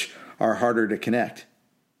routes, which are harder to connect.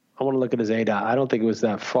 I want to look at his ADOT. I don't think it was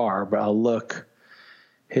that far, but I'll look.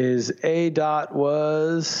 His ADOT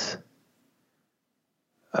was,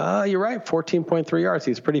 you're right, 14.3 yards.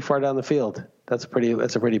 He's pretty far down the field. That's a pretty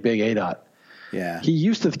big ADOT. Yeah. He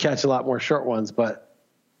used to catch a lot more short ones, but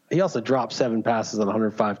he also dropped 7 passes on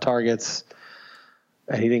 105 targets,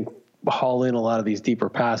 and he didn't haul in a lot of these deeper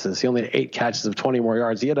passes. He only had 8 catches of 20 more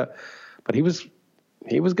yards. But he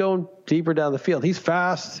was going deeper down the field. He's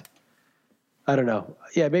fast. I don't know.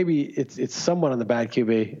 Yeah, maybe it's somewhat on the bad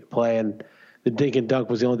QB play, and the dink and dunk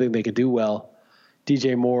was the only thing they could do well.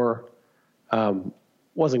 DJ Moore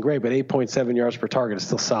wasn't great, but 8.7 yards per target is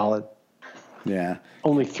still solid. Yeah.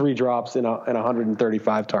 Only 3 drops in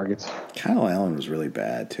 135 targets. Kyle Allen was really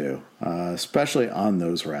bad too, especially on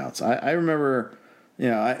those routes. I remember,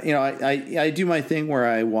 I do my thing where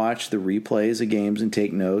I watch the replays of games and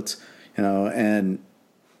take notes, and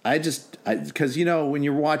because when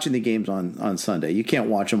you're watching the games on Sunday, you can't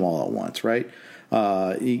watch them all at once, right?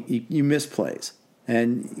 You miss plays,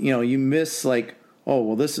 and you miss like,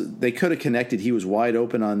 they could have connected. He was wide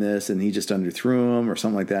open on this, and he just underthrew him or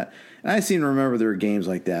something like that. And I seem to remember there were games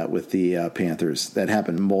like that with the Panthers that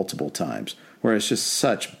happened multiple times, where it's just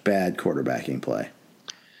such bad quarterbacking play.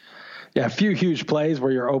 Yeah, a few huge plays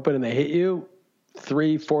where you're open and they hit you,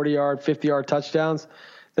 3 40-yard, 50-yard touchdowns.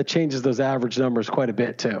 That changes those average numbers quite a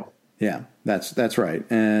bit too. Yeah, that's right.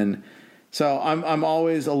 And so I'm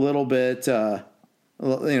always a little bit. I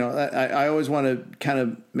always want to kind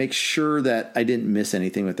of make sure that I didn't miss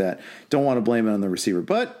anything with that. Don't want to blame it on the receiver,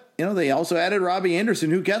 but they also added Robbie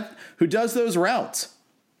Anderson, who does those routes,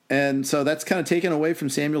 and so that's kind of taken away from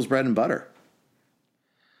Samuel's bread and butter.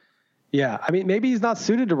 Yeah, I mean, maybe he's not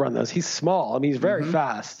suited to run those. He's small. I mean, he's very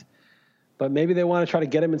fast, but maybe they want to try to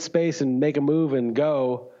get him in space and make a move and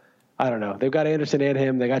go. I don't know. They've got Anderson and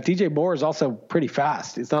him. They got DJ Moore is also pretty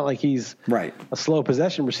fast. It's not like he's a slow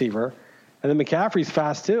possession receiver. And then McCaffrey's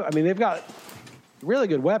fast too. I mean, they've got really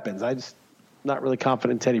good weapons. I just not really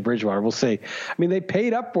confident in Teddy Bridgewater. We'll see. I mean, they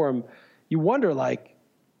paid up for him. You wonder,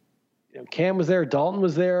 Cam was there, Dalton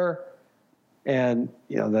was there, and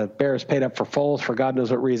the Bears paid up for Foles for God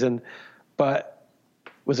knows what reason. But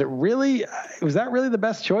was that really the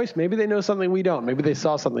best choice? Maybe they know something we don't. Maybe they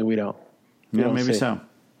saw something we don't. Yeah, maybe so.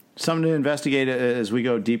 Something to investigate as we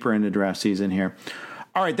go deeper into draft season here.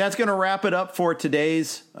 All right, that's going to wrap it up for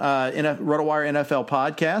today's RotoWire NFL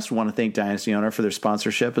podcast. We want to thank Dynasty Owner for their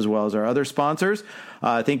sponsorship as well as our other sponsors.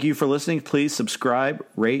 Thank you for listening. Please subscribe,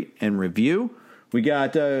 rate, and review. We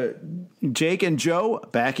got Jake and Joe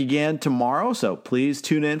back again tomorrow, so please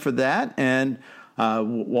tune in for that. And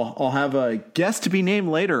I'll have a guest to be named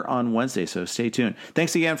later on Wednesday, so stay tuned.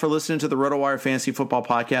 Thanks again for listening to the RotoWire Fantasy Football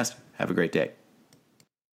Podcast. Have a great day.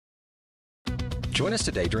 Join us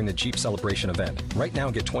today during the Jeep Celebration event. Right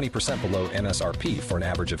now, get 20% below MSRP for an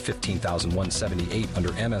average of $15,178 under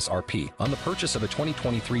MSRP on the purchase of a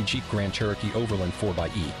 2023 Jeep Grand Cherokee Overland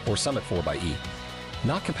 4xE or Summit 4xE.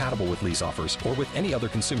 Not compatible with lease offers or with any other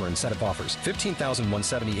consumer incentive offers.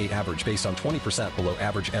 $15,178 average based on 20% below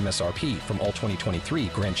average MSRP from all 2023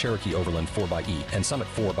 Grand Cherokee Overland 4xE and Summit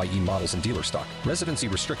 4xE models in dealer stock. Residency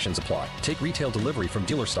restrictions apply. Take retail delivery from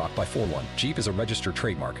dealer stock by 4/1. Jeep is a registered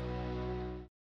trademark.